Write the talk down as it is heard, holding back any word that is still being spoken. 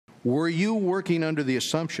Were you working under the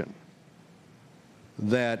assumption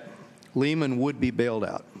that Lehman would be bailed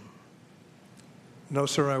out? No,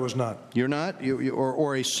 sir, I was not. You're not?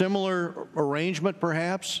 Or a similar arrangement,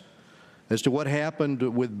 perhaps, as to what happened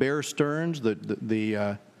with Bear Stearns,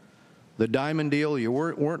 the diamond deal? You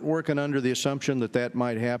weren't working under the assumption that that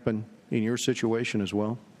might happen in your situation as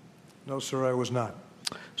well? No, sir, I was not.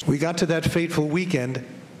 We got to that fateful weekend.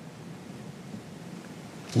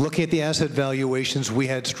 Looking at the asset valuations, we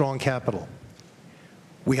had strong capital.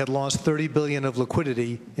 We had lost $30 billion of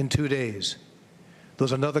liquidity in 2 days. There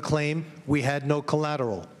was another claim: we had no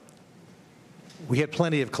collateral. We had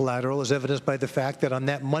plenty of collateral, as evidenced by the fact that on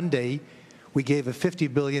that Monday, we gave we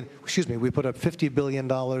put up $50 billion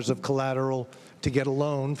of collateral to get a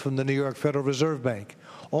loan from the New York Federal Reserve Bank,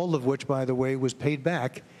 all of which, by the way, was paid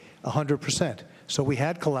back 100%. So we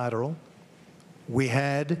had collateral, we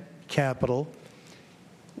had capital.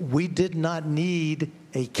 We did not need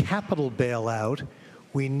a capital bailout.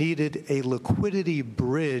 We needed a liquidity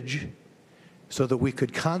bridge so that we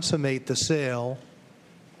could consummate the sale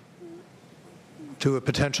to a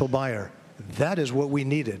potential buyer. That is what we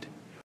needed.